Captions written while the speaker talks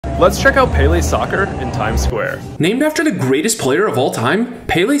Let's check out Pelé Soccer in Times Square. Named after the greatest player of all time,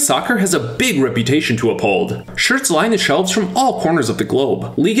 Pelé Soccer has a big reputation to uphold. Shirts line the shelves from all corners of the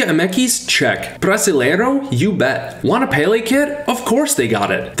globe. Liga MX? Check. Brasileiro? You bet. Want a Pele kit? Of course they got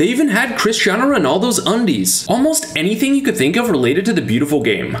it. They even had Cristiano Ronaldo's undies. Almost anything you could think of related to the beautiful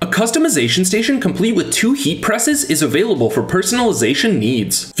game. A customization station complete with 2 heat presses is available for personalization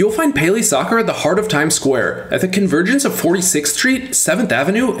needs. You'll find Pelé Soccer at the heart of Times Square, at the convergence of 46th Street, 7th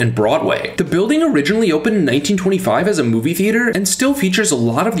Avenue, and Broadway. The building originally opened in 1925 as a movie theater and still features a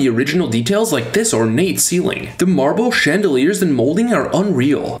lot of the original details like this ornate ceiling. The marble, chandeliers, and molding are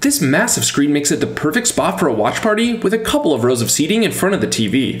unreal. This massive screen makes it the perfect spot for a watch party with a couple of rows of seating in front of the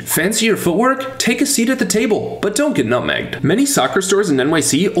TV. Fancy your footwork? Take a seat at the table, but don't get nutmegged. Many soccer stores in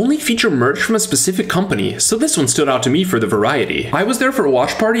NYC only feature merch from a specific company, so this one stood out to me for the variety. I was there for a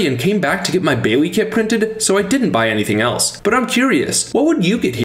watch party and came back to get my Bailey kit printed, so I didn't buy anything else. But I'm curious, what would you get here?